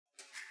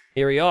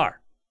here we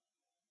are.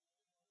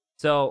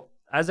 So,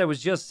 as I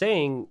was just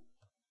saying,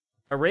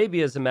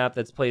 Arabia is a map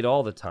that's played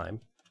all the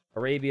time.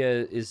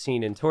 Arabia is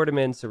seen in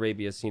tournaments,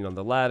 Arabia is seen on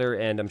the ladder,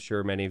 and I'm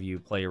sure many of you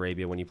play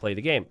Arabia when you play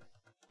the game.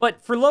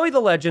 But for Lowy the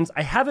Legends,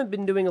 I haven't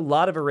been doing a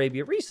lot of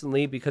Arabia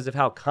recently because of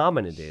how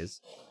common it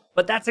is.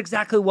 But that's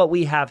exactly what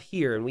we have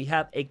here, and we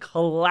have a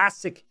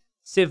classic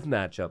Civ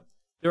matchup.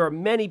 There are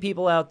many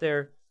people out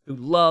there who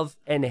love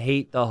and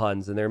hate the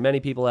Huns, and there are many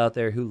people out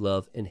there who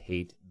love and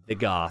hate the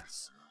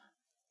Goths.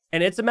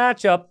 And it's a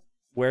matchup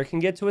where it can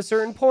get to a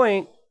certain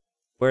point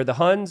where the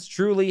Huns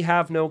truly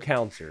have no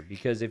counter,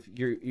 because if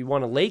you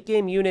want a late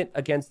game unit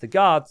against the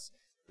Goths,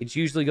 it's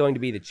usually going to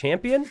be the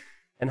champion,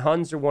 and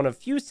Huns are one of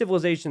few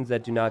civilizations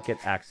that do not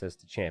get access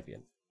to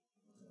champion.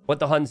 What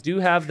the Huns do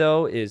have,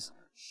 though, is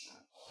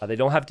they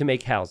don't have to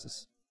make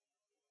houses.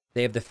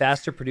 They have the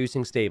faster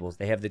producing stables.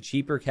 They have the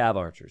cheaper cav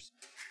archers.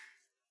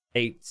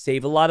 They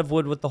save a lot of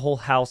wood with the whole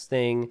house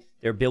thing.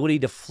 Their ability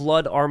to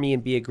flood army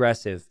and be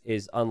aggressive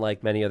is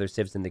unlike many other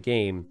civs in the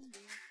game.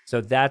 So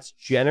that's,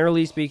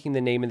 generally speaking,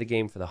 the name of the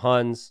game for the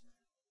Huns.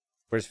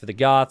 Whereas for the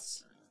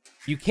Goths,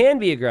 you can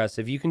be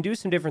aggressive. You can do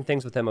some different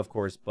things with them, of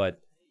course, but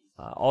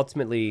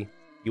ultimately,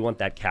 you want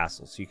that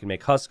castle. So you can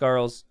make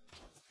Huskarls,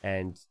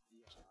 and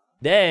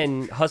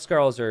then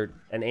Huskarls are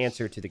an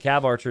answer to the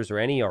cav archers or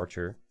any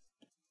archer.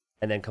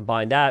 And then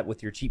combine that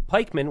with your cheap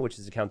pikemen, which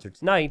is a counter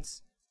to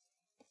knights.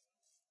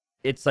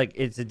 It's a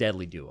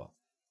deadly duo.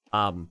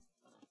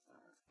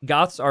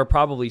 Goths are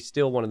probably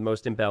still one of the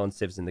most imbalanced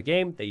civs in the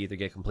game. They either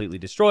get completely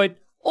destroyed,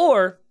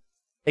 or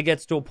it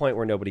gets to a point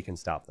where nobody can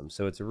stop them.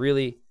 So it's a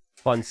really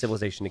fun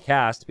civilization to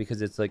cast,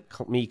 because it's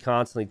like me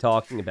constantly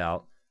talking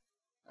about,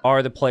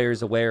 are the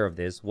players aware of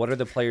this? What are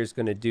the players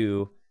going to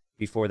do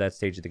before that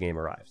stage of the game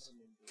arrives?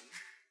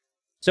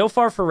 So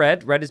far for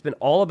Red has been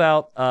all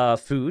about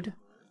food.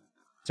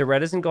 So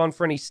Red hasn't gone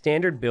for any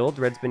standard build.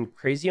 Red's been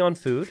crazy on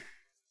food.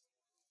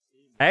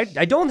 I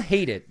don't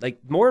hate it. Like,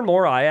 more and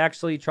more, I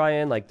actually try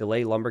and, like,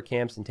 delay lumber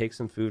camps and take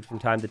some food from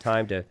time to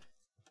time to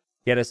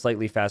get a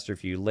slightly faster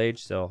feudal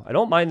age. So I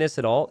don't mind this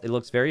at all. It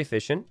looks very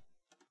efficient.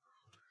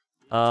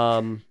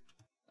 Red's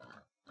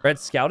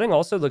scouting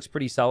also looks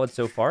pretty solid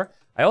so far.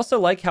 I also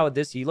like how at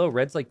this elo,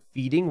 Red's, like,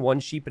 feeding one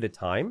sheep at a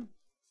time.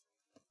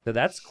 So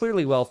that's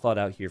clearly well thought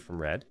out here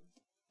from Red.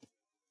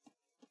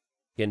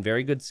 Again,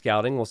 very good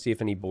scouting. We'll see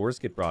if any boars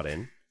get brought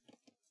in.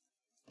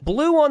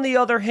 Blue, on the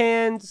other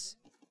hand,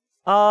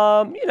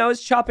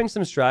 is chopping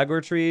some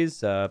straggler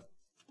trees,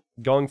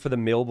 going for the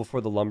mill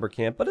before the lumber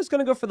camp, but is going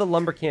to go for the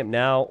lumber camp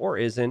now, or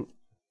isn't.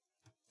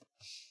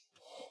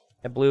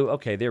 And Blue,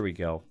 okay, there we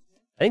go.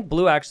 I think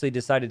Blue actually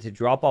decided to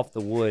drop off the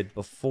wood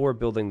before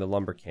building the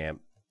lumber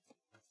camp.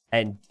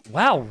 And,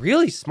 wow,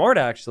 really smart,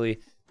 actually.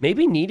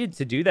 Maybe needed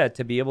to do that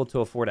to be able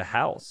to afford a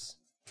house.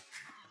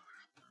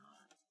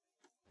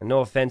 And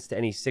no offense to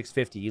any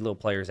 650 elo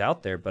players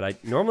out there, but I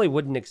normally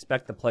wouldn't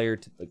expect the player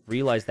to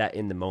realize that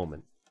in the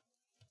moment.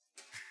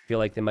 I feel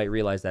like they might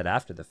realize that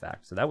after the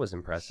fact, so that was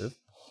impressive.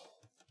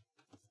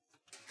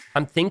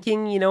 I'm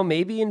thinking,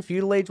 maybe in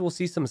Feudal Age we'll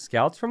see some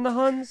scouts from the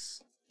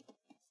Huns.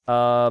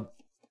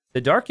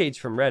 The Dark Age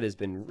from Red has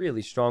been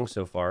really strong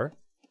so far.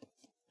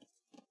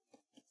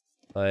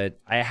 But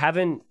I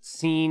haven't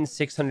seen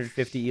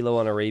 650 elo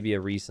on Arabia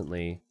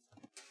recently.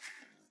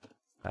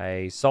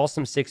 I saw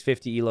some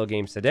 650 elo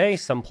games today.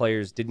 Some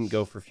players didn't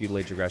go for Feudal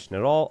Age aggression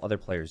at all. Other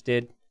players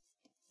did.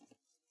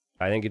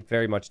 I think it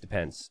very much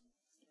depends.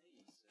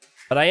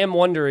 But I am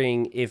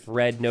wondering if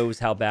Red knows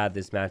how bad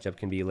this matchup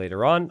can be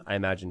later on. I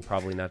imagine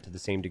probably not to the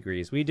same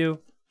degree as we do.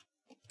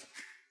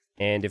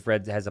 And if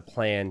Red has a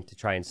plan to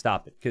try and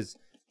stop it. Because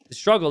the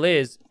struggle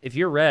is, if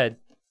you're Red,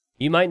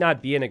 you might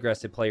not be an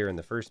aggressive player in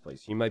the first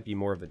place. You might be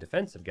more of a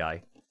defensive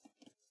guy.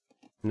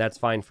 And that's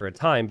fine for a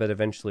time, but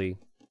eventually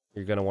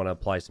you're going to want to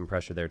apply some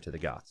pressure there to the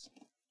Goths.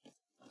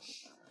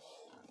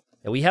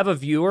 And we have a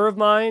viewer of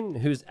mine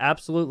who's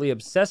absolutely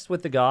obsessed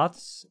with the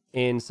Goths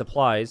in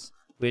supplies,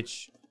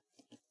 which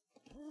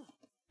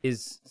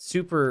is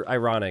super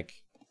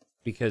ironic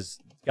because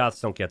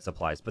Goths don't get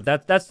supplies. But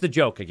that's the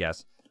joke, I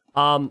guess.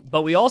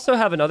 But we also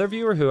have another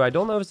viewer who I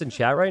don't know if it's in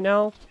chat right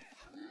now,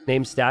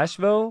 named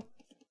Stashvo.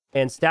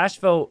 And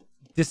Stashvo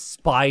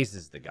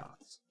despises the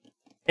Goths.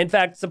 In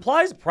fact,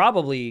 supplies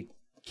probably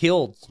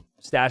killed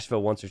Stashvo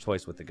once or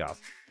twice with the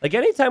Goths. Like,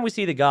 anytime we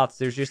see the Goths,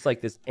 there's just,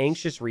 like, this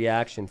anxious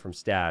reaction from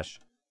Stash.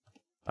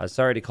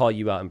 Sorry to call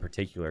you out in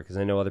particular, because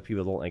I know other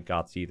people don't like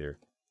Goths either.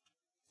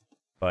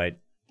 But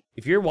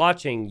if you're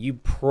watching, you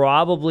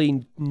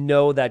probably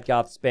know that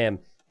Goth spam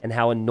and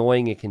how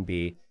annoying it can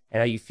be,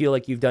 and how you feel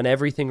like you've done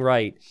everything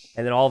right,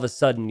 and then all of a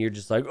sudden, you're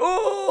just like,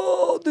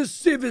 oh, this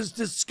Civ is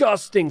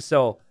disgusting.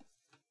 So,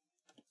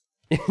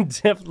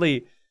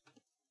 definitely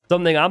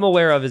something I'm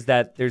aware of is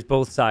that there's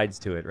both sides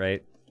to it,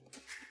 right?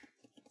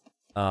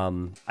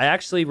 I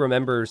actually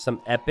remember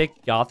some epic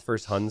Goth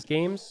vs. Huns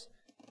games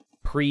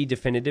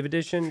pre-Definitive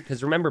Edition,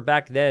 because remember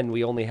back then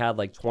we only had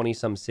like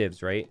 20-some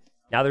civs, right?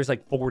 Now there's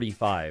like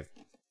 45.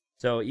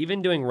 So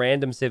even doing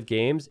random civ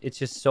games, it's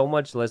just so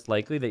much less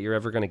likely that you're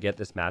ever going to get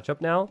this matchup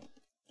now.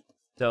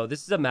 So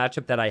this is a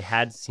matchup that I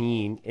had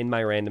seen in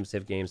my random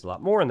Civ games a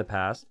lot more in the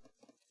past.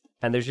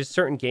 And there's just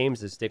certain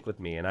games that stick with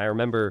me. And I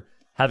remember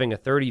having a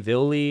 30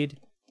 vil lead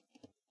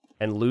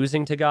and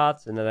losing to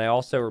Goths. And then I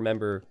also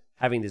remember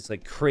having this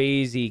like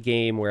crazy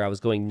game where I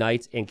was going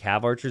Knights and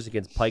Cav Archers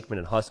against Pikemen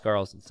and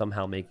Huskarls and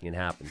somehow making it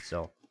happen.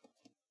 So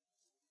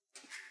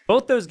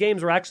both those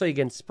games were actually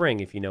against Spring,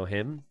 if you know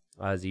him,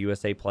 as a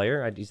USA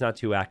player. He's not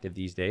too active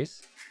these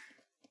days.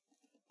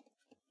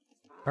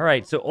 All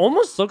right, so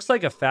almost looks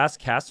like a fast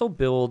castle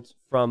build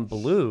from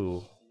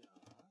Blue.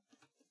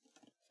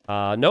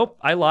 Nope,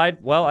 I lied.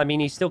 Well, I mean,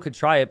 he still could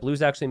try it.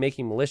 Blue's actually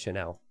making militia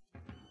now.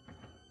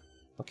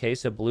 Okay,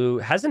 so Blue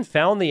hasn't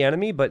found the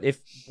enemy, but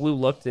if Blue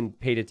looked and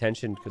paid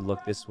attention, could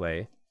look this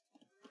way.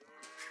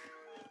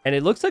 And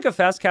it looks like a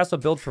fast castle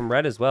build from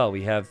Red as well.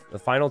 We have the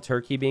final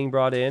turkey being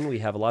brought in. We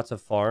have lots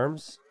of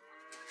farms.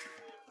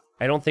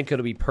 I don't think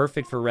it'll be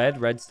perfect for Red.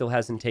 Red still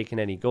hasn't taken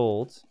any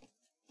gold.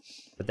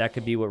 But that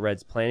could be what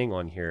Red's planning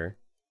on here.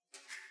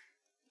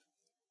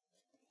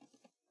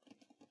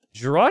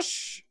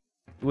 Drush,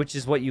 which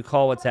is what you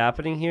call what's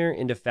happening here,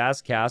 into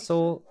fast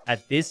castle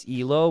at this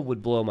elo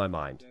would blow my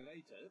mind.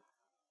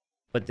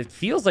 But it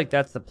feels like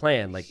that's the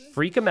plan. Like,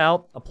 freak him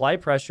out, apply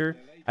pressure.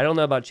 I don't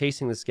know about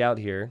chasing the scout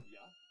here.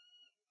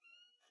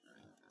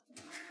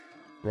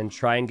 And then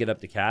try and get up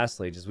to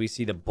Castle Age as we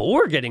see the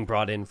boar getting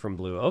brought in from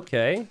Blue.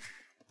 Okay.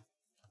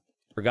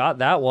 Forgot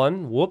that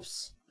one.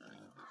 Whoops.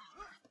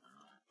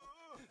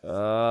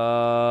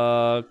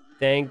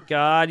 Thank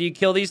God you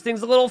kill these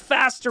things a little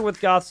faster with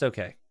Goths.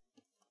 Okay.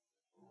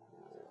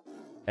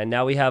 And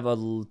now we have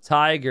a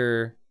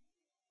tiger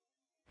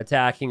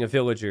attacking a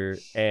villager.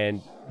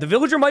 And the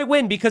villager might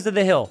win because of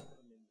the hill.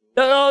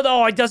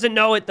 No, it doesn't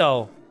know it,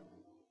 though.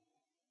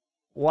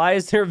 Why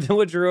is there a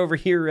villager over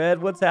here,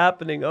 Red? What's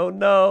happening? Oh,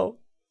 no.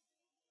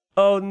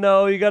 Oh,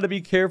 no. You got to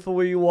be careful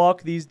where you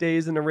walk these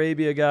days in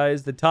Arabia,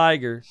 guys. The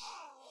tiger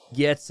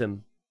gets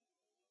him.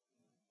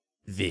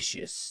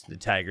 Vicious. The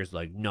tiger's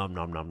like, nom,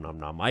 nom, nom, nom,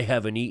 nom. I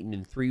haven't eaten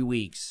in 3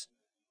 weeks.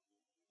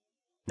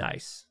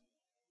 Nice.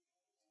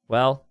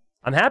 Well,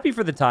 I'm happy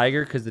for the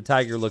tiger because the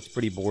tiger looked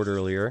pretty bored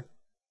earlier.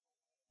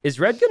 Is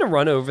Red going to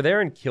run over there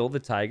and kill the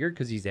tiger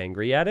because he's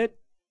angry at it?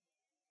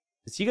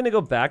 Is he going to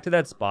go back to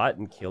that spot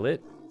and kill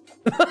it?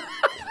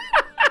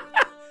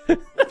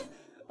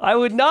 I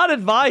would not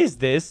advise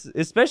this,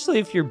 especially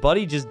if your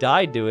buddy just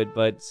died to it,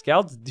 but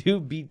scouts do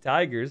beat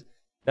tigers.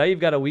 Now you've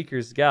got a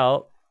weaker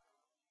scout.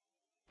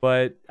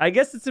 But I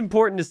guess it's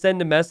important to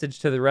send a message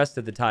to the rest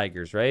of the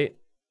tigers, right?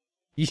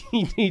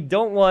 You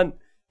don't want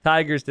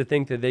tigers to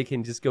think that they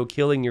can just go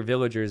killing your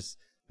villagers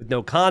with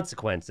no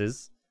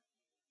consequences.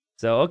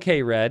 So,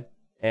 okay, Red.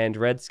 And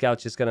Red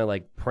Scout's just going to,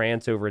 like,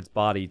 prance over its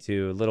body,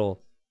 too. A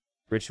little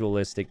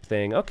ritualistic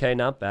thing. Okay,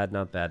 not bad,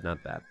 not bad,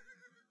 not bad.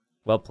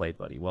 Well played,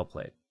 buddy. Well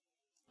played.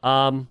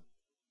 Now,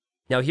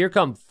 here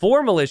come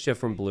 4 militia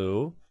from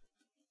Blue.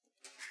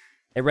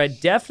 And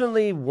Red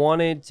definitely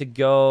wanted to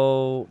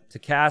go to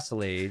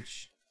Castle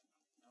Age.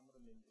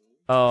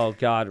 Oh,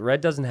 God.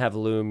 Red doesn't have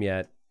Loom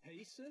yet.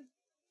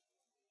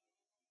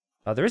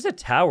 Oh, there is a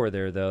tower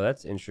there, though.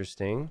 That's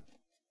interesting.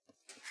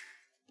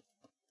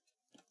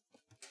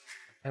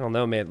 I don't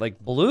know, man. Like,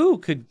 Blue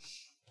could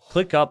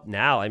click up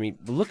now. I mean,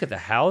 look at the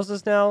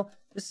houses now.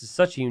 This is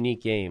such a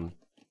unique game.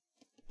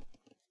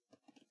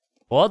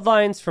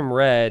 Bloodlines from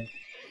Red,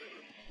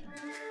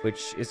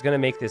 which is going to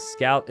make this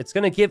scout. It's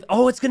going to give...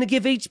 Oh, it's going to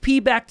give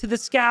HP back to the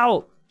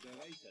scout.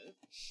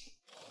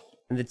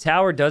 And the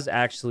tower does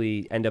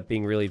actually end up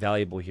being really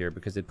valuable here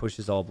because it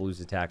pushes all Blue's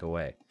attack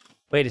away.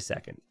 Wait a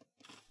second.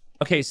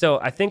 Okay, so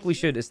I think we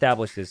should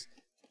establish this.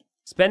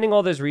 Spending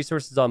all those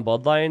resources on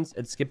Bloodlines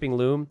and skipping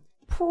Loom,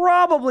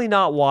 probably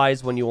not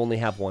wise when you only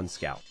have 1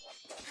 scout.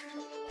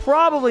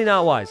 Probably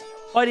not wise.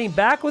 Fighting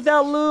back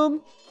without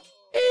Loom?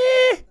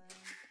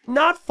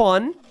 Not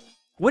fun.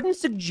 Wouldn't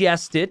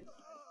suggest it.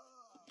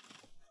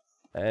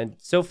 And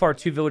so far,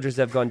 2 villagers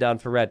have gone down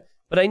for Red.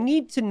 But I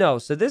need to know.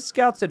 So this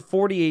scout's at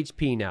 40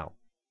 HP now.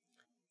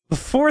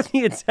 Before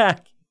the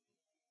attack.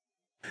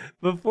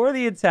 Before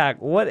the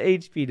attack, what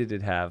HP did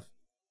it have?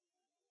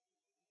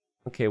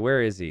 Okay,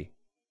 where is he?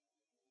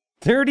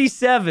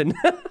 37.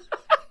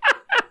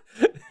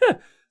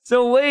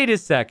 So wait a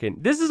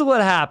second. This is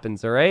what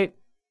happens, all right?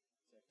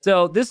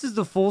 So this is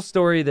the full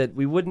story that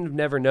we wouldn't have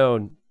never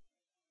known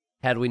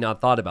had we not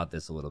thought about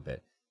this a little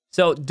bit.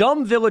 So,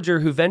 dumb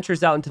villager who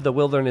ventures out into the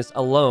wilderness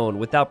alone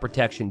without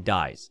protection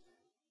dies.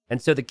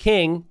 And so the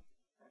king,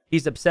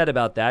 he's upset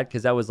about that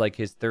because that was like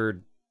his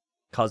 3rd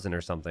cousin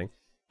or something.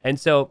 And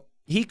so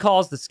he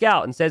calls the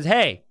scout and says,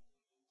 hey,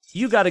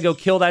 you got to go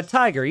kill that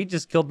tiger. He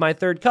just killed my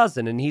 3rd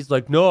cousin. And he's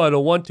like, no, I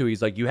don't want to.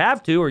 He's like, you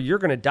have to or you're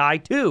going to die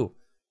too.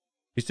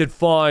 He said,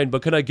 fine,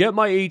 but can I get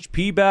my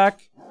HP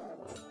back?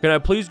 Can I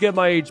please get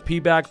my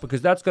HP back?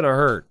 Because that's going to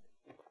hurt.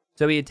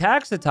 So he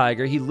attacks the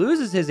tiger. He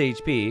loses his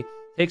HP.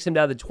 Takes him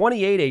down to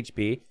 28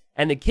 HP,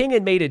 and the king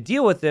had made a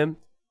deal with him,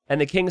 and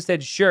the king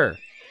said, sure,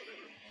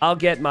 I'll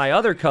get my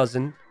other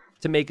cousin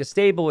to make a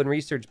stable and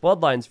research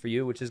bloodlines for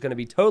you, which is going to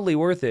be totally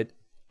worth it,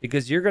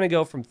 because you're going to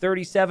go from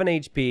 37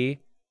 HP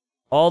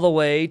all the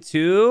way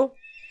to...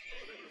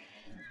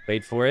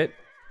 Wait for it.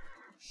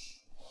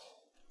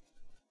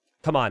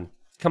 Come on.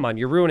 Come on.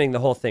 You're ruining the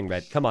whole thing,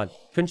 Red. Come on.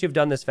 Couldn't you have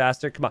done this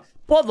faster? Come on.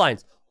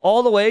 Bloodlines.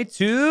 All the way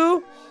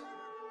to...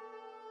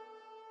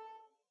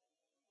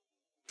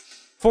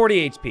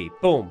 40 HP.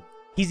 Boom.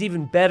 He's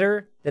even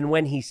better than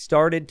when he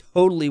started.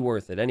 Totally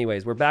worth it.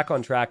 Anyways, we're back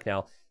on track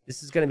now.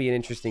 This is going to be an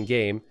interesting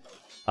game.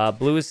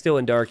 Blue is still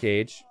in Dark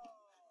Age.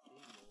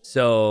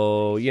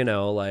 So, you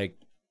know, like...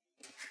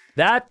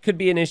 That could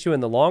be an issue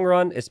in the long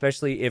run,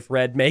 especially if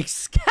Red makes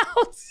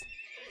scouts.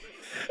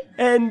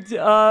 And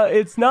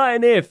it's not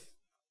an if.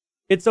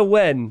 It's a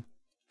when.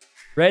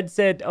 Red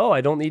said, oh, I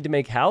don't need to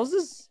make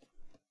houses?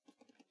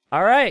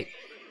 All right.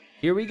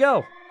 Here we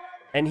go.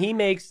 And he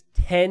makes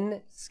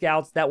 10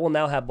 scouts that will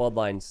now have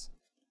bloodlines.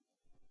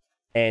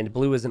 And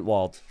blue isn't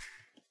walled.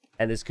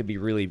 And this could be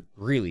really,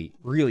 really,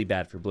 really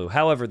bad for blue.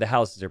 However, the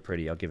houses are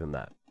pretty. I'll give him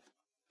that.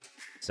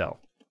 So.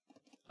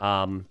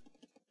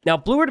 Now,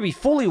 blue are to be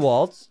fully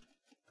walled.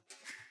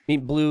 I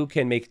mean, blue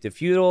can make it to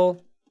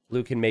feudal.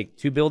 Blue can make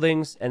 2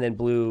 buildings. And then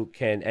blue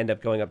can end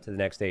up going up to the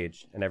next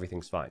stage. And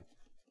everything's fine.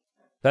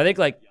 So I think,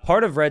 like,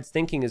 part of Red's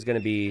thinking is going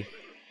to be,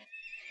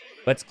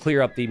 let's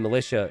clear up the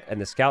militia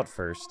and the scout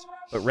first.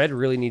 But Red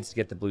really needs to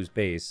get to blue's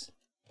base.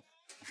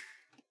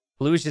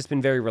 Blue has just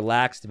been very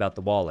relaxed about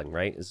the walling,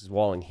 right? This is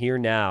walling here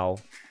now.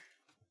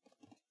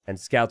 And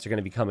scouts are going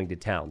to be coming to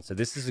town. So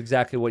this is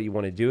exactly what you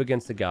want to do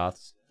against the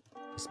Goths.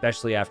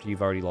 Especially after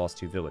you've already lost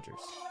 2 villagers.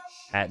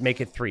 Make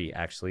it 3,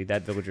 actually.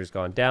 That villager's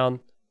gone down.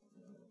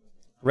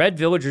 Red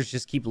villagers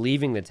just keep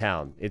leaving the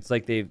town. It's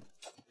like they've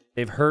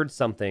heard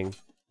something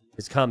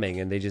is coming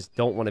and they just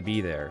don't want to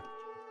be there.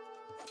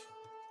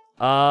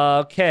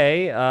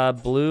 Okay.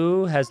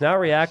 Blue has not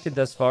reacted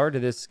thus far to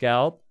this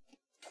scout.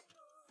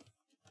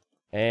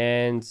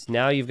 And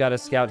now you've got a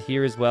scout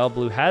here as well.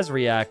 Blue has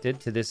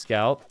reacted to this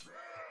scout.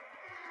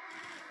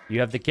 You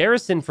have the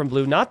garrison from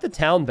blue, not the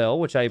town bell,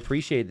 which I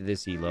appreciated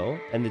this elo.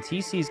 And the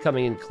TC is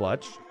coming in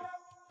clutch.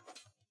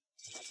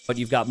 But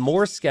you've got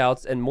more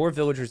scouts and more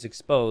villagers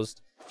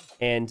exposed.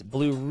 And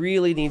blue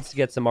really needs to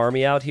get some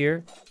army out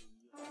here.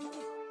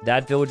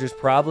 That villager's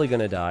probably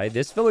going to die.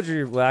 This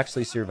villager will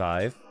actually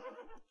survive.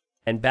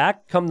 And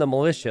back come the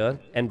militia.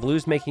 And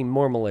blue's making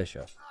more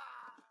militia.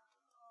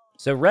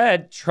 So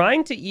red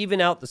trying to even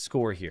out the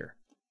score here.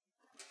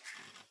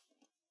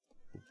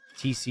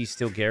 TC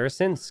still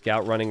garrison.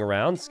 Scout running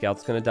around.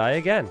 Scout's going to die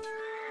again.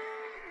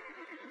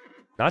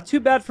 Not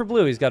too bad for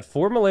blue. He's got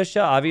 4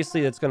 militia.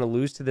 Obviously, that's going to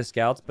lose to the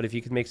scouts. But if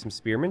you could make some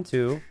spearmen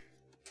too.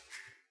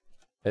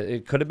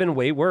 It could have been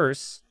way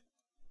worse.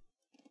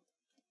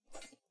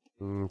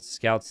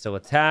 Scout's still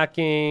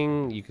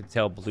attacking. You can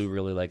tell blue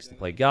really likes to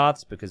play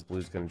Goths. Because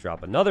blue's going to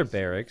drop another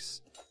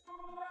barracks.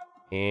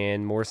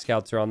 And more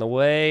scouts are on the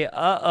way.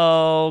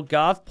 Uh-oh.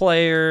 Goth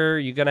player.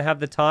 You going to have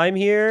the time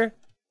here?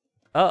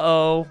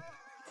 Uh-oh.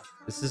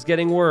 This is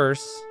getting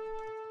worse.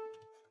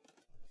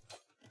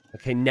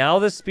 Okay, now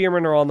the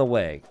spearmen are on the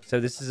way.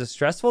 So this is a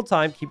stressful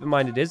time. Keep in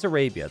mind, it is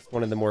Arabia. It's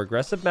one of the more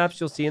aggressive maps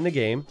you'll see in the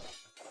game.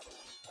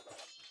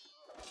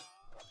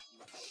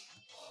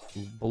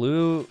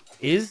 Blue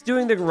is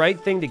doing the right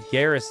thing to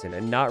garrison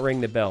and not ring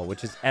the bell,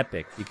 which is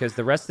epic because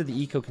the rest of the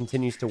eco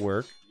continues to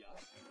work.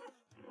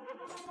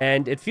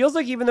 And it feels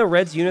like even though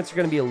red's units are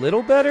going to be a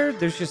little better,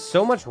 there's just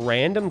so much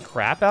random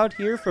crap out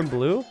here from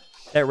blue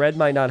that red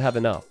might not have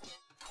enough.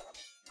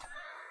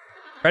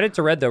 Credit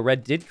to red, though.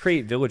 Red did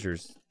create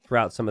villagers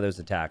throughout some of those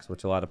attacks,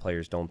 which a lot of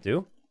players don't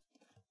do.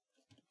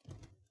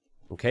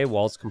 Okay,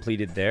 wall's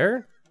completed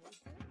there.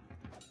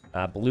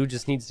 Blue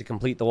just needs to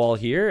complete the wall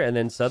here, and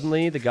then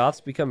suddenly the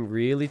Goths become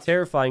really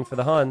terrifying for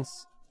the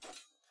Huns.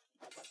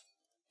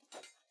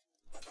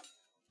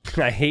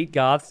 I hate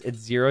Goths. It's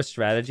 0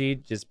 strategy.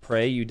 Just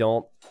pray you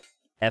don't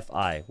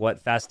FI.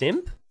 What, fast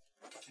imp?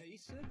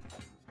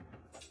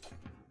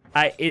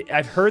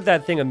 I've heard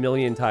that thing a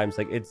million times,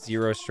 like it's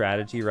 0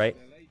 strategy, right?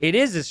 It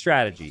is a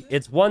strategy.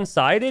 It's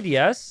one-sided,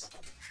 yes.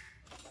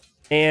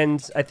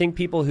 And I think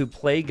people who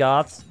play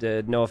Goths,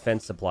 no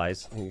offense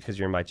supplies, because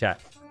you're in my chat.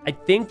 I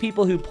think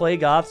people who play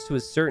Goths to a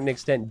certain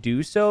extent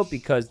do so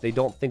because they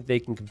don't think they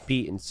can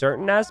compete in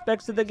certain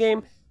aspects of the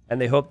game,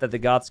 and they hope that the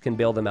Goths can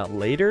bail them out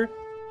later.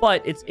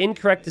 But it's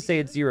incorrect to say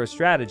it's 0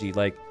 strategy.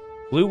 Like,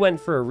 blue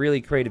went for a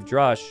really creative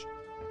drush,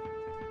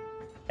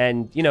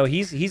 and, you know,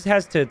 he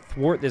has to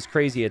thwart this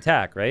crazy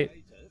attack, right?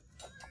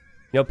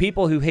 You know,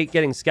 people who hate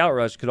getting scout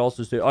rush could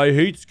also say, I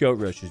hate scout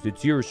rushes. It's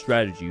 0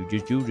 strategy. You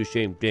just do the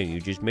same thing. You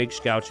just make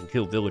scouts and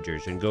kill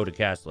villagers and go to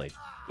Castle Age.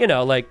 You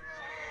know, like,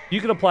 you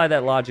can apply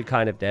that logic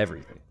kind of to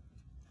everything.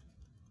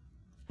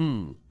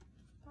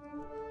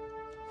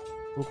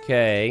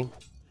 Okay.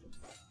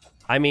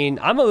 I mean,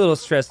 I'm a little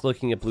stressed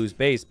looking at blue's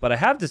base, but I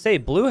have to say,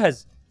 blue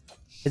has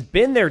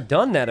been there,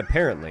 done that,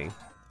 apparently.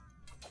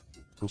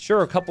 I'm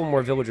sure a couple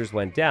more villagers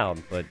went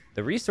down, but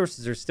the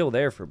resources are still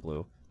there for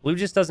blue. Blue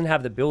just doesn't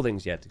have the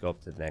buildings yet to go up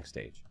to the next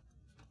stage.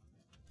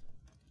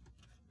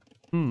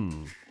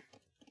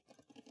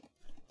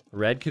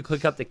 Red could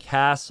click up the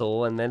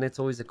castle, and then it's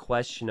always a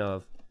question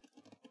of,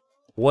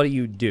 what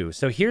do?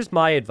 So here's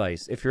my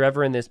advice if you're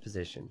ever in this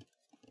position.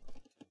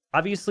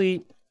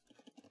 Obviously,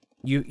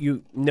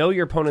 you know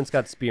your opponent's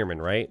got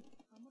spearmen, right?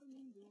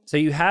 So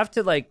you have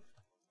to, like,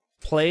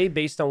 play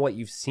based on what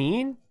you've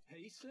seen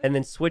and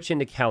then switch in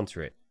to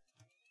counter it.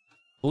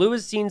 Blue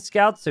has seen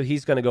scouts, so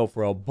he's going to go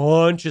for a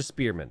bunch of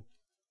spearmen.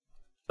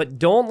 But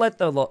don't let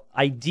the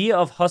idea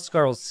of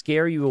Huskarls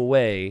scare you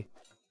away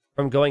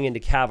from going into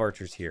Cav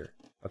Archers here,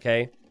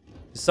 okay?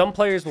 Some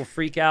players will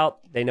freak out.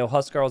 They know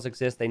Huskarls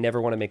exist. They never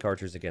want to make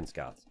Archers against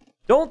Goths.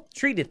 Don't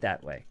treat it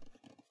that way.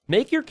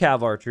 Make your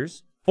Cav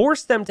Archers.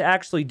 Force them to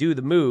actually do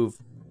the move.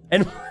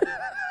 And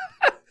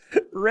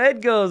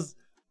Red goes,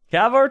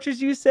 Cav Archers,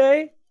 you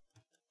say?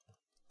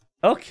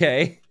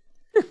 Okay.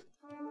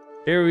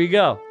 Here we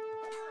go.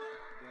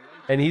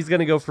 And he's going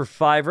to go for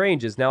 5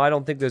 ranges. Now, I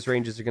don't think those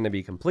ranges are going to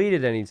be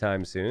completed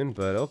anytime soon,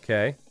 but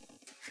okay.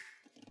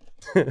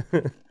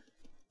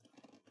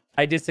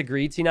 I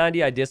disagree,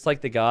 T90. I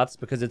dislike the Goths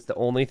because it's the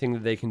only thing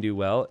that they can do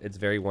well. It's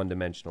very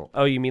one-dimensional.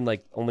 Oh, you mean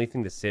like only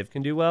thing the Civ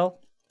can do well?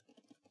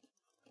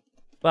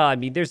 Well, I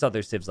mean, there's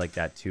other Civs like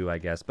that too, I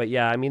guess. But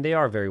yeah, I mean, they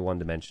are very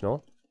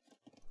one-dimensional.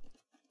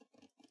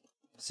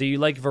 So you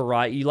like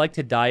variety? You like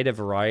to die to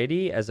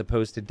variety as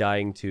opposed to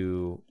dying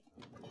to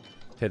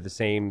the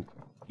same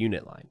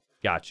unit line.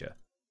 Gotcha.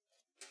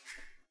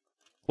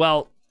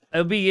 Well,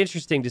 it'll be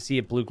interesting to see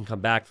if Blue can come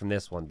back from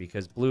this one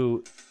because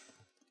Blue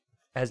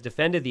has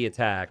defended the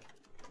attack.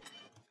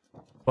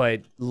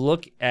 But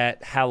look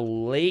at how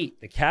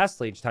late the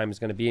Castle Age time is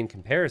going to be in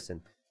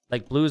comparison.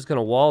 Like, Blue is going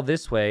to wall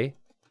this way.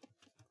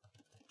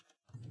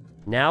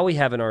 Now we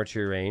have an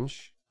archery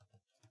range.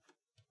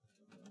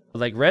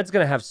 Like, Red's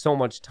going to have so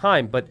much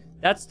time, but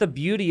that's the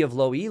beauty of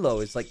low elo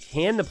is, like,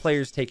 can the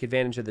players take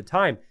advantage of the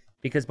time?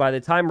 Because by the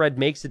time Red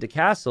makes it to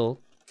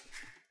Castle,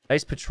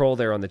 nice patrol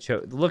there on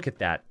the look at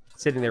that,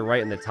 sitting there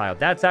right in the tile.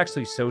 That's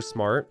actually so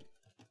smart.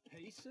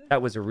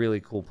 That was a really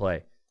cool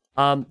play.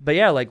 But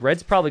yeah, like,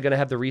 Red's probably going to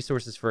have the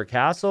resources for a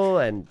castle,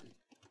 and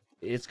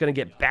it's going to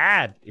get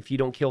bad if you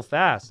don't kill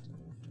fast.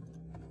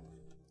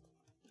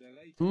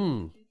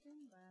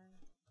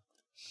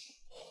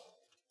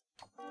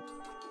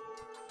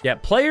 Yeah,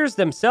 players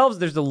themselves,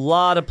 there's a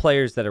lot of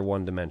players that are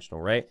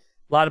one-dimensional, right?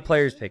 A lot of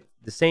players pick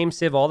the same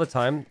Civ all the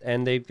time,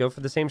 and they go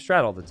for the same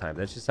strat all the time.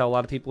 That's just how a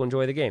lot of people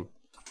enjoy the game.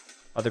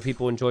 Other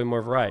people enjoy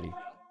more variety.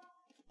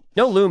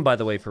 No Loom, by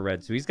the way, for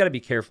Red, so he's got to be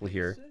careful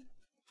here.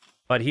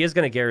 But he is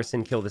going to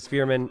garrison, kill the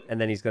Spearman,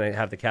 and then he's going to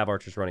have the Cav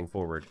Archers running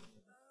forward.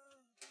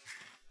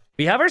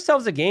 We have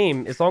ourselves a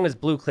game as long as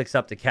Blue clicks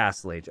up to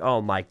Castle Age.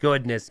 Oh my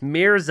goodness,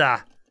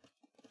 Mirza!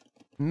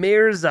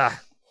 Mirza!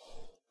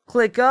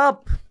 Click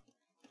up!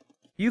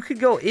 You could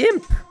go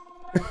Imp!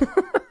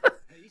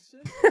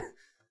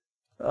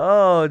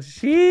 Oh,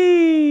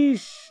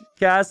 sheesh!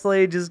 Castle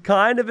Age is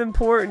kind of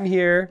important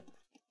here.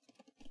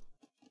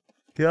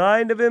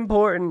 Kind of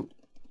important.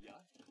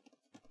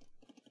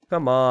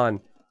 Come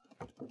on.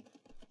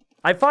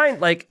 I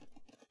find, like,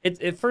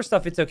 first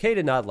off, it's okay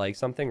to not like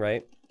something,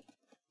 right?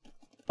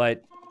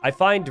 But I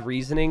find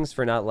reasonings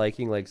for not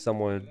liking, like,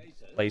 someone's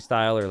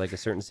playstyle or, like, a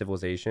certain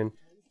civilization,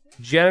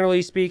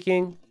 generally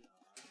speaking,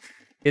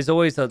 is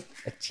always a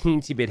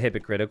teensy bit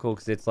hypocritical,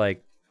 because it's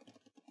like,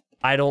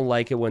 I don't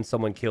like it when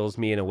someone kills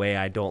me in a way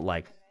I don't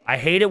like. I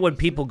hate it when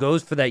people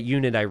goes for that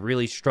unit I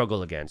really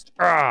struggle against.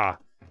 Ah!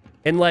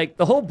 And, like,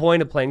 the whole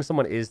point of playing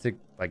someone is to,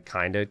 like,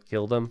 kind of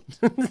kill them.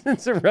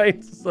 It's right.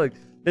 It's like,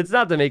 it's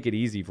not to make it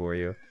easy for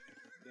you.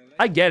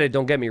 I get it,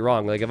 don't get me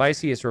wrong. Like, if I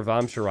see a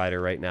Sravamsha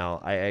rider right now,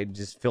 I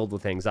just filled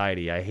with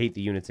anxiety. I hate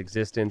the unit's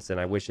existence,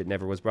 and I wish it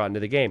never was brought into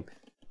the game.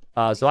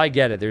 So I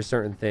get it. There's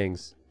certain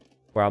things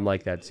where I'm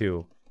like that,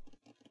 too.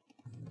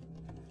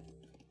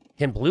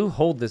 Can Blue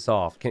hold this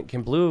off?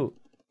 Can Blue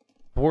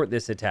thwart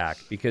this attack?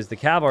 Because the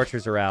Cav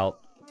Archers are out.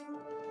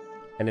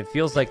 And it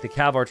feels like the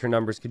Cav Archer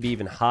numbers could be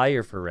even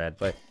higher for Red.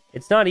 But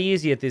it's not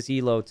easy at this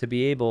elo to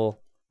be able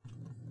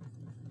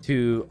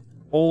to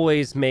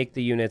always make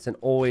the units and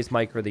always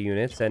micro the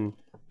units. And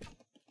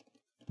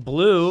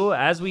Blue,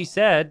 as we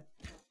said,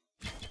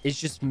 is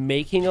just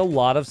making a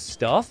lot of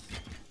stuff.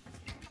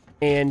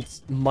 And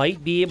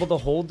might be able to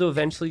hold to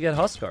eventually get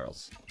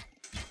Huskarls.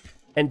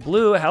 And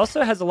Blue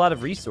also has a lot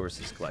of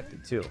resources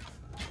collected, too.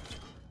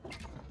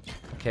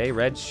 Okay,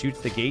 Red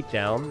shoots the gate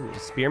down.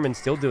 Spearmen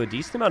still do a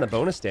decent amount of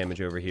bonus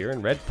damage over here.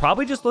 And Red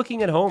probably just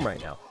looking at home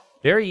right now.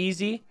 Very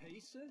easy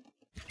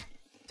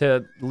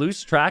to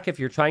lose track if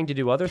you're trying to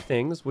do other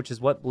things, which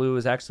is what Blue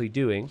is actually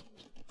doing.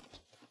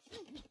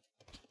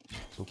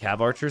 And Cav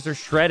Archers are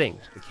shredding.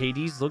 The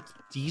KDs look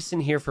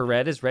decent here for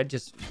Red as Red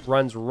just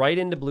runs right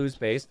into Blue's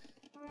base.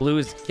 Blue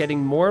is getting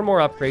more and more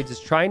upgrades. Is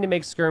trying to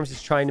make skirms.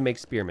 Is trying to make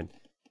spearmen.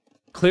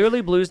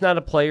 Clearly, Blue's not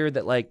a player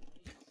that, like,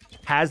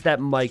 has that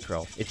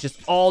micro. It's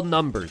just all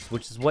numbers,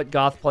 which is what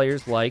Goth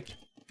players like.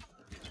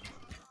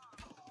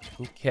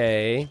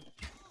 Okay.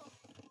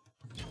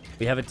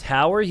 We have a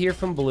tower here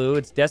from Blue.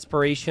 It's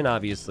desperation,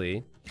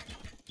 obviously.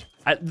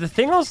 The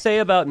thing I'll say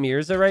about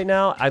Mirza right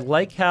now, I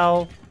like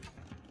how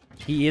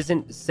he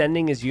isn't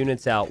sending his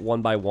units out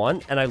one by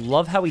one, and I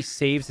love how he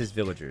saves his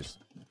villagers.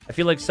 I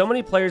feel like so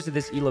many players of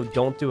this elo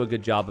don't do a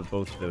good job of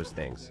both of those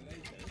things.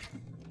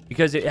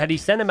 Because had he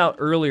sent him out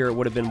earlier, it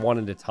would have been one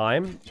at a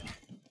time.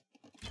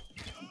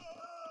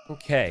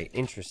 Okay,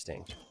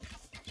 interesting.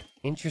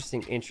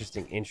 Interesting.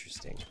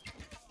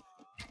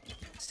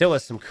 Still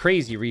has some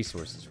crazy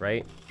resources,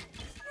 right?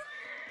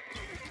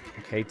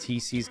 Okay,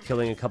 TC's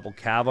killing a couple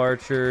Cav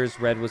Archers.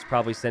 Red was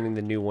probably sending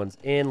the new ones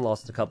in.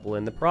 Lost a couple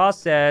in the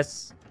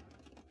process.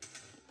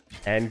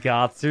 And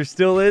Goths are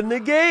still in the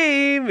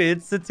game.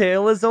 It's a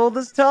tale as old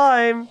as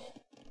time.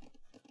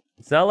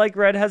 It's not like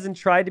Red hasn't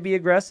tried to be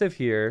aggressive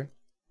here.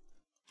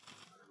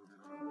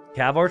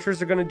 Cav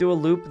Archers are going to do a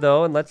loop,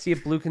 though. And let's see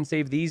if Blue can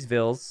save these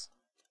vills.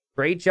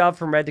 Great job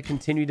from Red to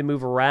continue to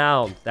move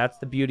around. That's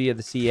the beauty of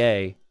the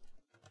CA.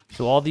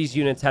 So all these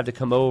units have to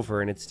come over.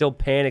 And it's still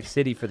Panic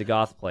City for the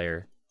Goth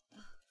player.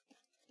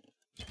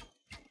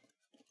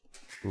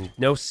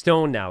 No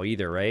stone now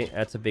either, right?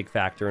 That's a big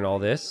factor in all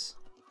this.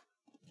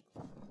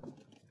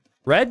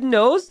 Red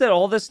knows that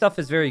all this stuff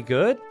is very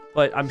good,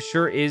 but I'm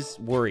sure is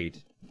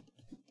worried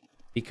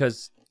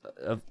because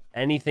of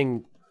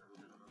anything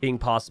being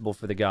possible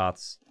for the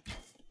Goths.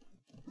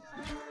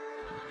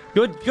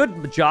 Good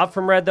job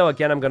from Red, though.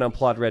 Again, I'm going to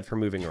applaud Red for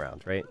moving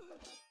around, right?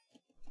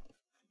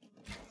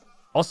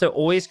 Also,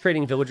 always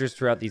creating villagers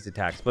throughout these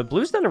attacks. But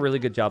Blue's done a really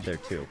good job there,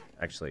 too,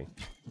 actually.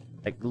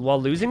 Like,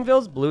 while losing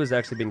vills, Blue has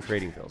actually been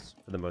creating vills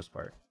for the most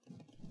part.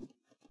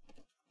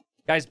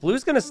 Guys,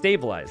 Blue's going to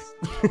stabilize.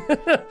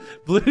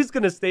 Blue's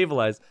going to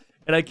stabilize.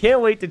 And I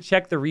can't wait to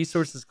check the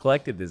resources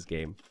collected this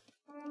game.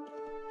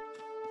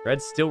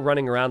 Red's still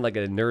running around like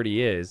a nerd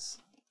he is.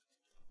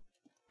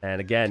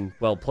 And again,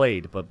 well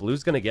played. But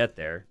Blue's going to get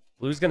there.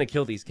 Blue's going to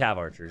kill these Cav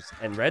Archers.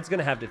 And Red's going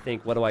to have to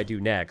think, what do I do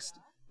next?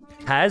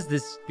 Has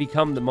this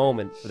become the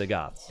moment for the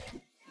Goths?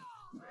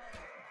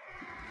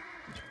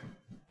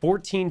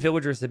 14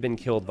 villagers have been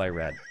killed by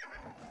Red.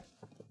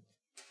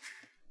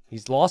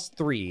 He's lost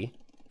 3.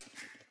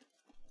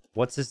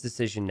 What's his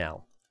decision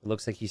now? It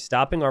looks like he's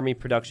stopping army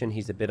production.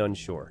 He's a bit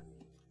unsure.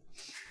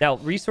 Now,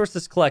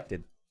 resources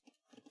collected.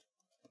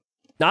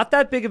 Not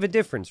that big of a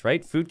difference,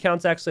 right? Food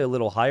count's actually a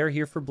little higher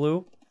here for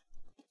Blue.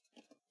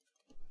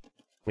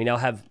 We now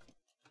have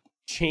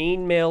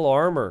chainmail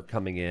armor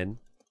coming in.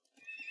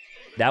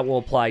 That will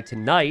apply to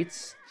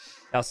knights.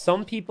 Now,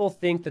 some people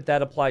think that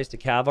that applies to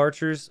Cav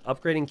Archers.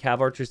 Upgrading Cav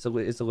Archers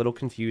is a little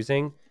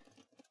confusing.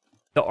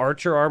 The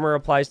Archer armor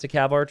applies to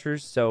Cav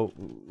Archers, so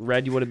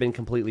Red, you would have been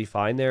completely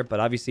fine there. But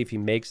obviously, if he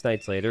makes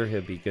Knights later,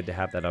 it'll be good to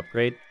have that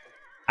upgrade.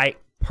 I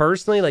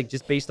personally, like,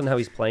 just based on how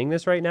he's playing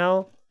this right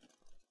now,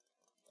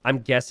 I'm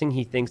guessing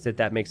he thinks that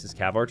that makes his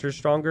Cav Archers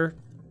stronger.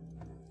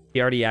 He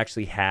already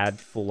actually had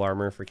full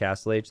armor for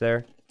Castle Age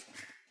there.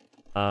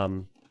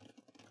 But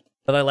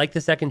I like the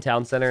second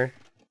town center.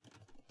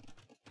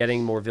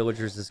 Getting more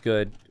villagers is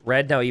good.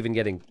 Red now even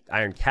getting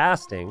iron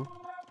casting.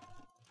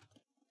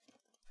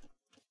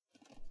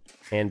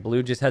 And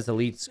Blue just has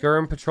Elite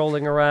Skirm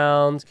patrolling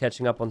around,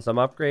 catching up on some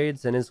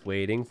upgrades, and is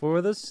waiting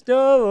for the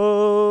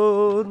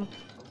stone.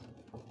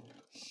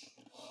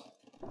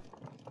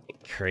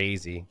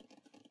 Crazy.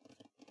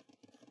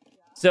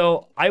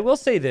 So, I will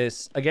say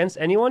this. Against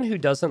anyone who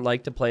doesn't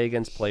like to play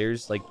against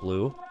players like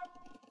Blue,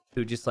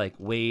 who just like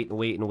wait,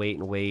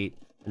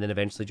 and then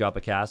eventually drop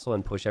a castle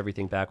and push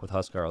everything back with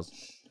Huskarls.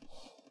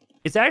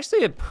 It's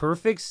actually a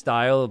perfect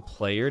style of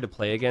player to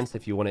play against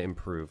if you want to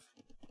improve,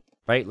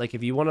 right? Like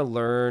if you want to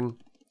learn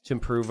to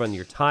improve on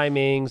your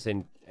timings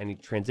and any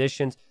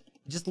transitions,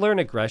 just learn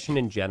aggression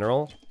in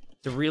general.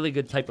 It's a really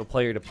good type of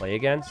player to play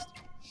against.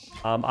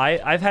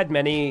 I've had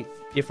many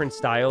different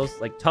styles,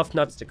 like tough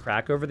nuts to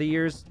crack over the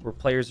years, where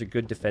players are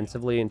good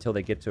defensively until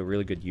they get to a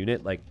really good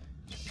unit. Like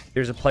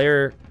there's a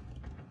player,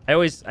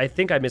 I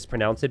think I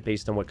mispronounce it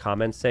based on what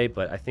comments say,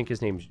 but I think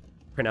his name's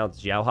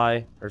pronounced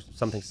Xiaohai or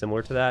something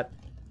similar to that.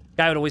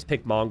 Guy would always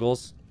pick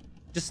Mongols.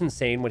 Just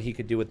insane what he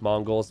could do with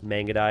Mongols.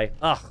 Mangadai.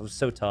 Ugh, it was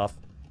so tough.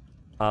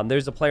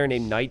 There's a player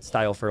named Knight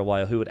Style for a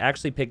while who would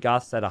actually pick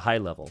Goths at a high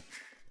level.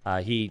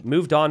 He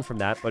moved on from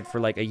that, but for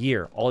like a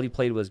year, all he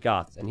played was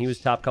Goths, and he was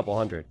top couple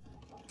hundred.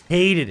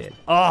 Hated it.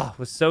 Oh, it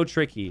was so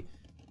tricky.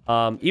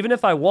 Even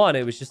if I won,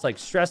 it was just like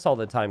stress all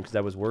the time because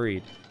I was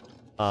worried.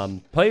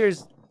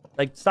 Players,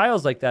 like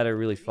styles like that are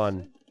really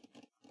fun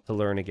to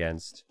learn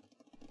against.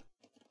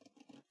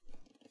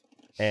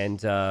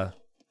 And,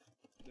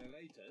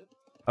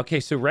 okay,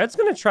 so Red's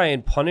going to try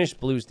and punish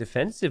Blue's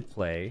defensive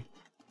play.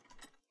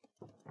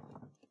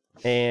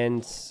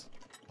 And...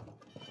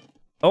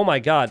 oh my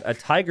god, a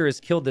tiger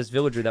has killed this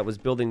villager that was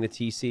building the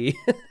TC.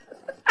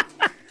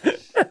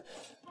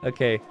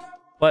 Okay,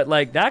 but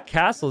like that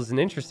castle is an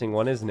interesting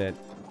one, isn't it?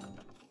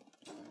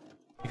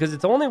 Because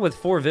it's only with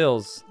 4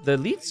 vills. The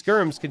elite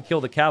skirms could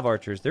kill the Cav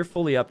Archers. They're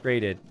fully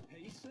upgraded.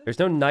 There's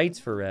no knights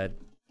for Red.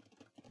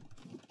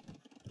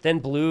 But then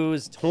Blue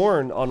is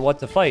torn on what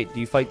to fight. Do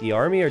you fight the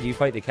army or do you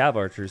fight the Cav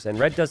Archers? And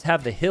Red does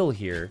have the hill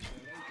here.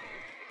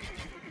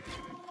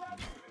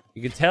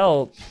 You can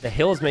tell the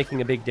hill is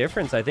making a big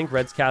difference. I think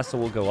Red's castle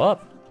will go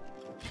up.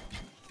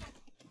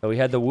 So we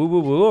had the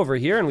woo-woo-woo over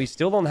here, and we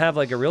still don't have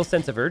like a real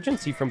sense of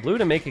urgency from Blue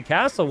to make a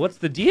castle. What's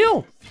the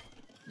deal?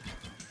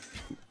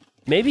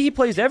 Maybe he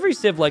plays every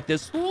Civ like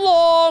this.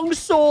 Long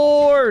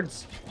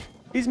swords!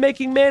 He's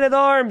making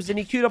man-at-arms, and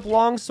he queued up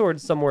long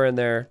swords somewhere in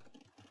there.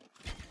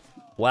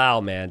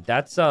 Wow, man.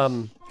 That's,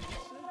 well,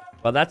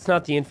 that's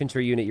not the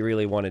infantry unit you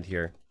really wanted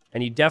here.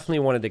 And you definitely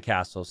wanted the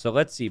castle. So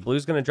let's see.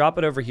 Blue's going to drop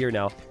it over here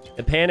now.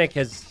 The panic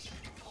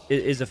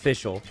is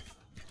official.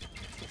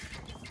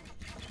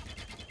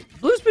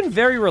 Blue's been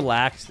very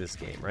relaxed this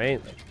game,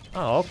 right? Like,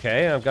 oh,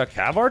 okay. I've got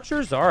cav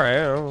archers. All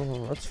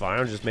right. That's fine.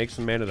 I'll just make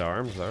some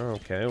man-at-arms.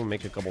 Okay. We'll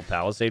make a couple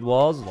palisade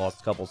walls.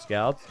 Lost a couple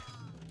scouts.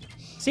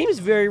 Seems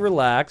very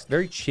relaxed.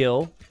 Very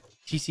chill.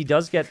 TC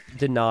does get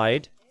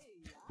denied.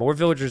 More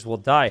villagers will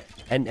die.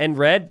 And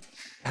Red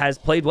has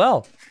played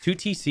well. 2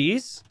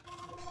 TCs.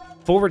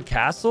 Forward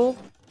castle.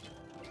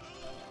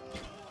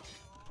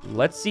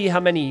 Let's see how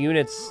many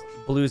units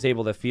Blue's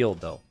able to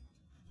field, though.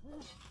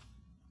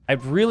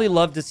 I'd really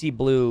love to see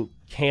Blue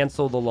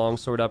cancel the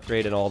longsword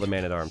upgrade and all the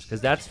man-at-arms,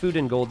 because that's food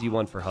and gold you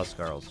want for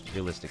Huskarls,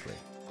 realistically.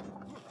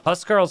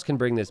 Huskarls can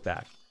bring this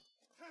back.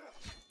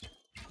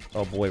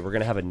 Oh boy, we're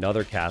going to have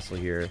another castle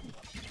here.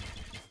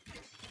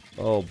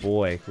 Oh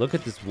boy, look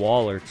at this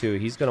waller, too.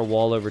 He's going to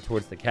wall over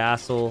towards the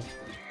castle.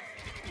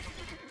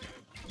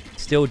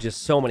 Still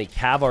just so many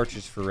cav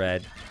archers for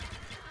Red.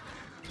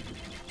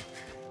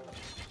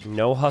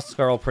 No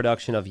Huskarl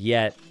production of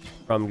yet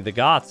from the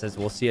Goths, as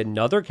we'll see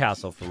another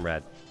castle from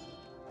Red.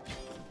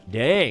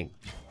 Dang.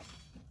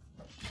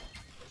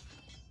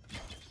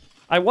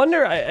 I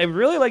wonder, I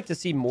really like to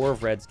see more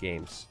of Red's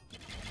games.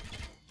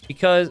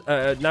 Because,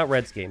 not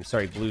Red's games,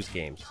 sorry, Blue's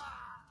games.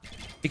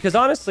 Because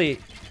honestly,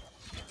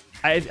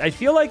 I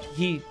feel like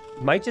he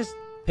might just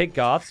pick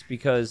Goths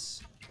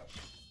because...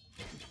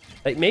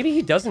 Like, maybe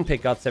he doesn't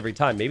pick Goths every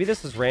time. Maybe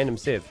this is random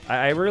Civ.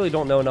 I really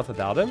don't know enough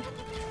about him.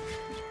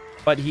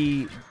 But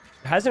he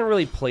hasn't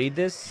really played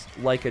this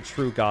like a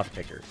true Goth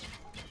picker.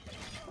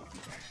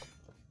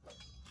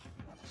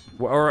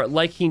 Or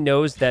like he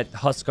knows that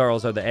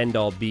Huskarls are the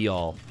end-all,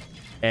 be-all.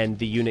 And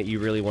the unit you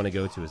really want to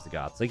go to is the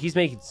Goths. Like, he's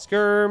making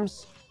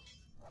skirms,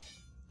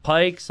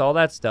 pikes, all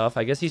that stuff.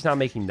 I guess he's not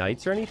making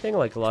knights or anything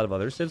like a lot of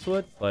other Civs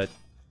would. But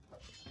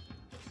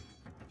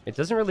it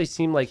doesn't really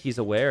seem like he's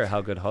aware of how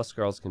good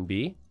Huskarls can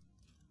be.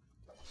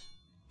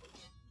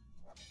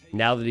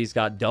 Now that he's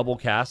got double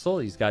castle,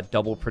 he's got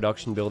double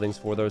production buildings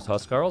for those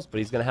Huskarls, but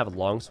he's going to have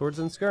longswords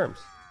and skirms.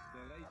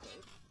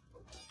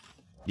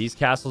 These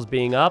castles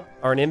being up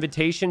are an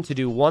invitation to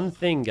do one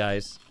thing,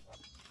 guys.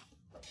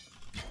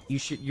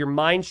 Your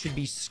mind should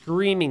be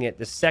screaming it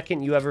the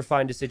second you ever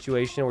find a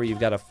situation where you've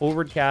got a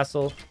forward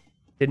castle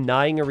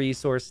denying a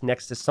resource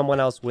next to someone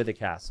else with a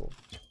castle.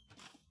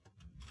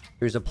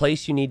 There's a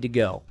place you need to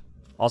go.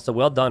 Also,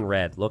 well done,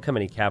 Red. Look how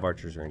many cav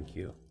archers are in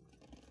queue.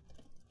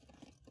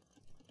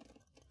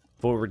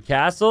 Forward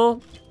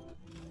castle.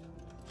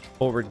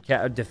 Forward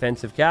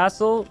defensive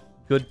castle.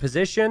 Good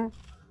position.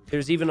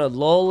 There's even a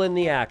lull in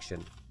the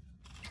action.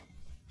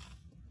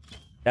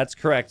 That's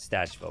correct,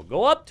 Stashville.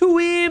 Go up to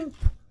Imp!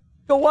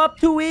 Go up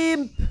to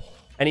Imp!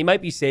 And he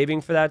might be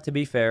saving for that, to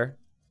be fair.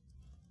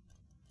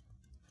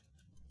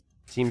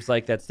 Seems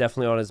like that's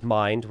definitely on his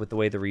mind with the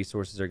way the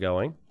resources are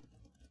going.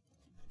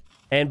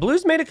 And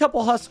Blue's made a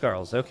couple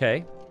Huskarls.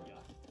 Okay.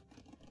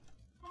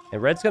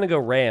 And Red's going to go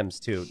Rams,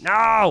 too.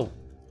 No!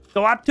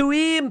 Go up to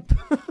Imp!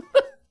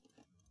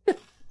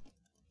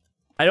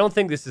 I don't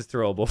think this is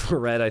throwable for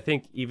Red. I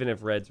think even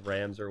if Red's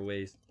Rams are a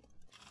waste,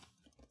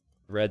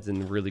 Red's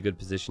in a really good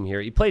position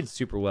here. He played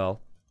super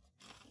well.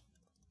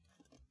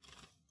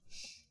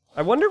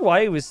 I wonder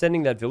why he was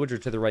sending that villager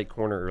to the right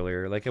corner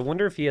earlier. Like, I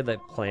wonder if he had that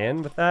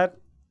plan with that.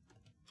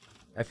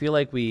 I feel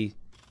like he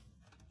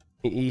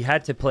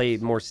had to play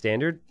more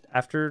standard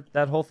after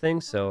that whole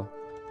thing, so...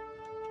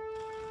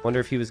 Wonder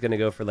if he was going to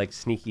go for, like,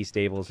 sneaky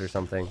stables or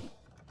something.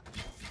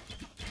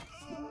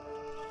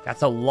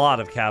 That's a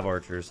lot of cav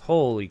archers.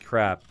 Holy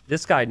crap.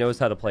 This guy knows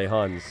how to play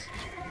Huns.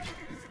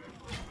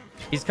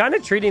 He's kind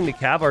of treating the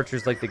cav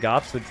archers like the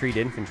Goths would treat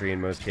infantry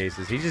in most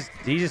cases. He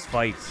just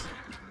fights.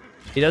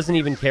 He doesn't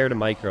even care to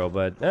micro,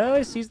 but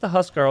he sees the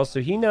Huskarls,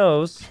 so he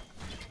knows.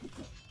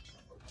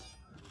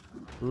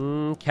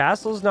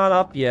 Castle's not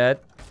up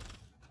yet.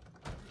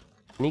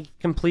 Can he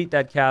complete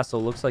that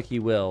castle? Looks like he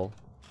will.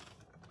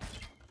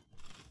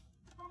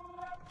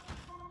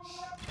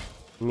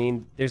 I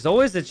mean, there's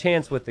always a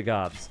chance with the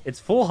Goths. It's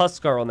full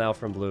Huskarl now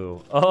from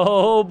Blue.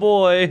 Oh,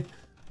 boy.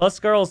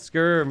 Huskarl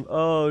skirm.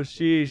 Oh,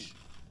 sheesh.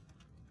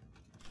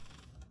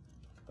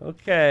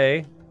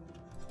 Okay.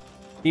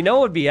 You know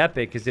what would be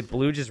epic is if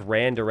Blue just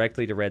ran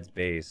directly to Red's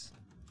base.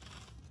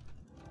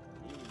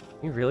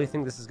 You really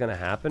think this is going to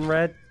happen,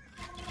 Red?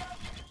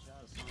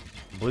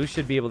 Blue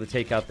should be able to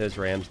take out those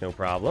Rams, no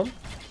problem.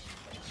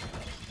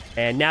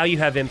 And now you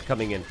have Imp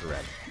coming in for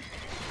Red.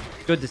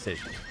 Good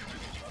decision.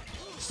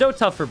 So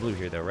tough for Blue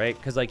here, though, right?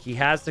 Because, like, he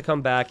has to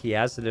come back. He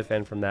has to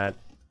defend from that.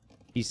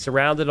 He's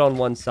surrounded on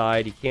one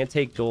side. He can't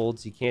take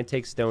golds. He can't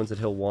take stones that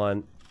he'll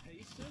want.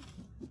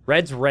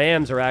 Red's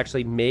Rams are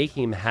actually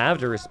making him have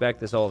to respect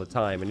this all the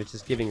time. And it's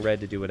just giving Red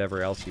to do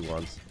whatever else he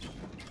wants.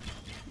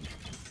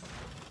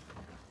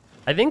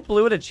 I think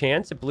blue had a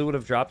chance if blue would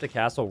have dropped a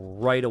castle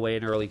right away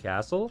at early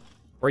castle.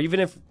 Or even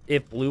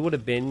if blue would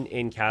have been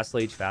in castle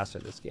age faster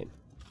this game.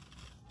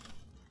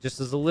 Just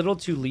as a little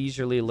too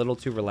leisurely, a little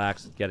too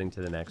relaxed with getting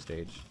to the next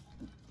stage.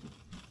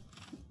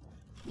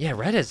 Yeah,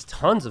 red has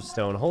tons of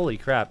stone. Holy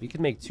crap. He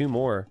could make 2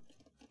 more.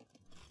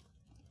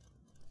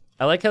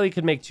 I like how he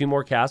could make 2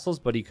 more castles,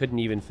 but he couldn't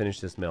even finish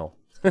this mill.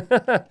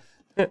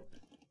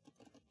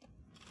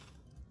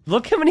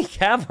 Look how many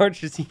cav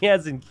archers he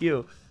has in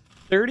queue.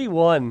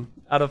 31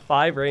 out of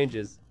 5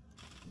 ranges.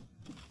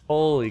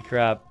 Holy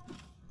crap.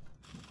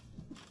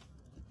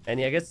 And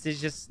yeah, I guess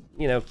he's just,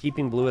 you know,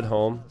 keeping blue at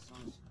home.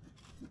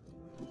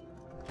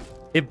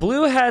 If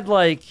blue had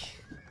like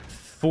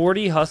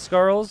 40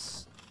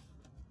 Huskarls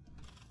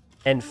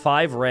and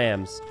 5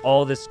 rams,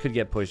 all this could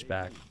get pushed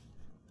back.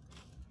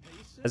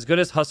 As good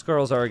as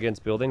Huskarls are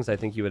against buildings, I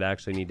think you would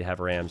actually need to have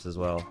rams as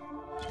well.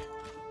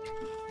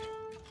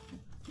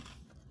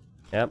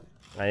 Yep.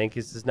 I think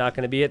this is not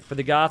going to be it for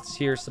the Goths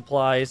here.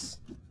 Supplies.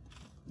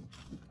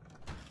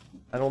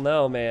 I don't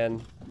know,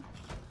 man.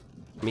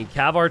 I mean,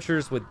 cav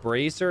archers with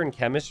bracer and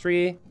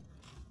chemistry.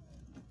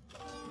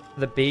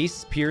 The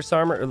base pierce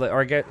armor,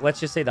 or let's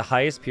just say the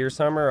highest pierce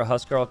armor a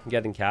Huskarl can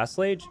get in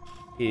Castle Age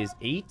is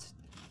 8.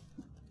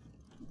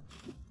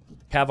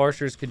 Cav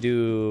archers could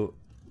do...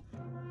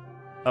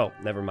 Oh,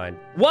 never mind.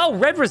 Whoa,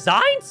 red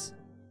resigns?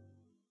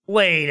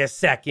 Wait a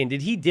second.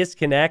 Did he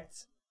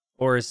disconnect?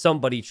 Or is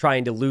somebody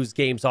trying to lose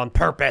games on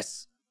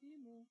purpose?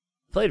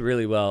 Played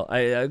really well.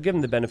 I'll give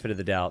him the benefit of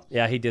the doubt.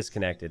 Yeah, he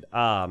disconnected.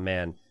 Ah,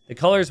 man. The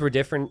colors were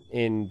different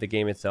in the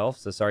game itself,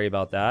 so sorry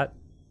about that.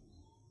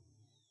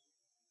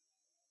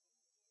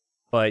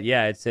 But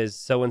yeah, it says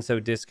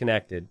so-and-so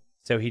disconnected.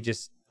 So he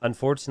just,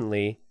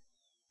 unfortunately,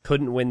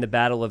 couldn't win the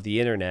battle of the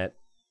internet.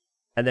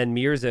 And then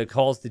Mirza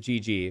calls the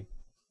GG.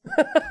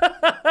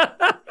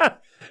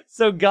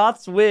 So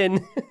Goths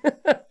win.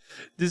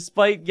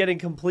 Despite getting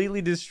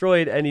completely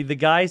destroyed. And the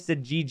guy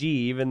said GG,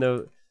 even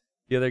though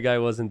the other guy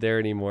wasn't there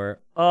anymore.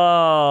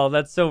 Oh,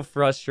 that's so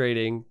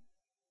frustrating.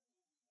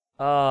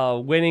 Oh,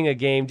 winning a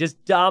game.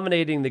 Just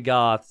dominating the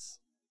Goths.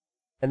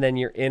 And then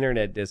your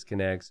internet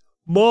disconnects.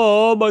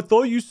 Mom, I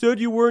thought you said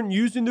you weren't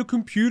using the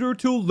computer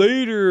till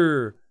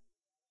later.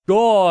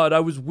 God,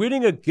 I was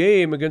winning a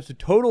game against a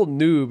total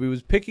noob. He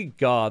was picking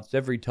Goths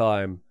every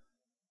time.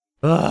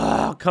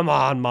 Oh, come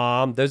on,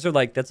 Mom. That's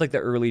like the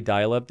early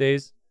dial-up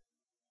days.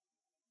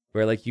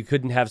 Where like you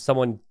couldn't have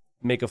someone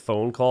make a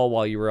phone call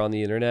while you were on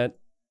the internet.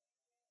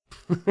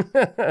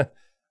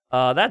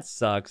 That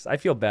sucks. I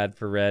feel bad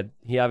for Red.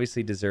 He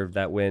obviously deserved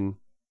that win.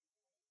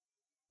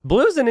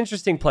 Blue's an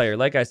interesting player.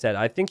 Like I said,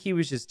 I think he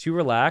was just too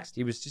relaxed.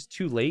 He was just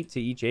too late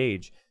to each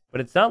age.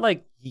 But it's not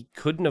like he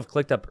couldn't have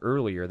clicked up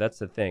earlier. That's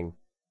the thing.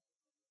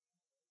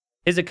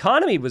 His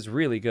economy was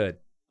really good.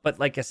 But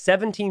like a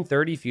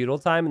 17:30 feudal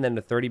time and then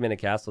a 30-minute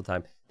castle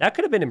time, that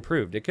could have been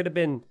improved. It could have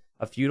been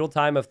a feudal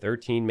time of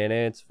 13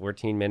 minutes,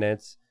 14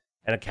 minutes,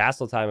 and a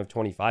castle time of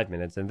 25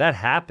 minutes. And that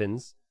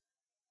happens.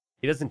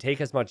 He doesn't take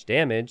as much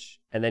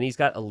damage. And then he's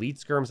got elite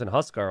skirms and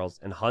Huskarls.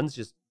 And Huns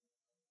just...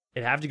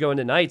 It'd have to go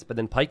into Knights, but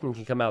then Pikemen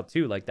can come out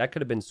too. Like, that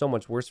could have been so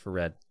much worse for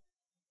Red.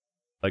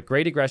 But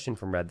great aggression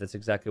from Red. That's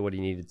exactly what he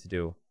needed to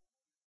do.